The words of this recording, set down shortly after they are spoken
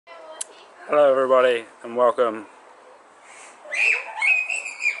Hello everybody and welcome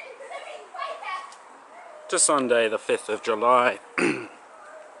to Sunday the 5th of July.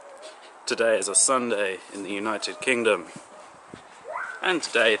 Today is a Sunday in the United Kingdom, and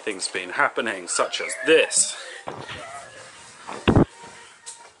today things have been happening such as this.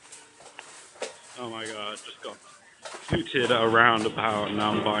 Oh my god, just got hooted at a roundabout and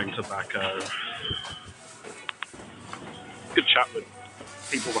now I'm buying tobacco. Good chat with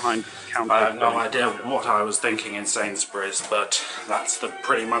people behind the counter. I have no idea what I was thinking in Sainsburys, but that's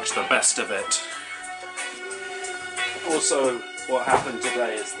pretty much the best of it. Also, what happened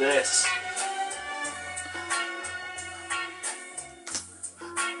today is this.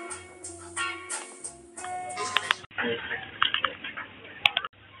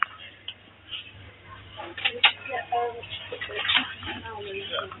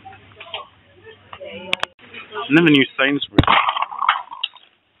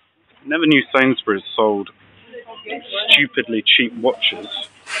 Never knew Sainsburys sold stupidly cheap watches.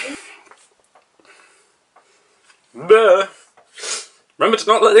 Remember to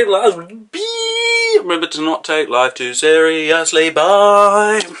not take life. Remember to not take life too seriously.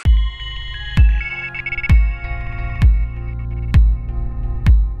 Bye.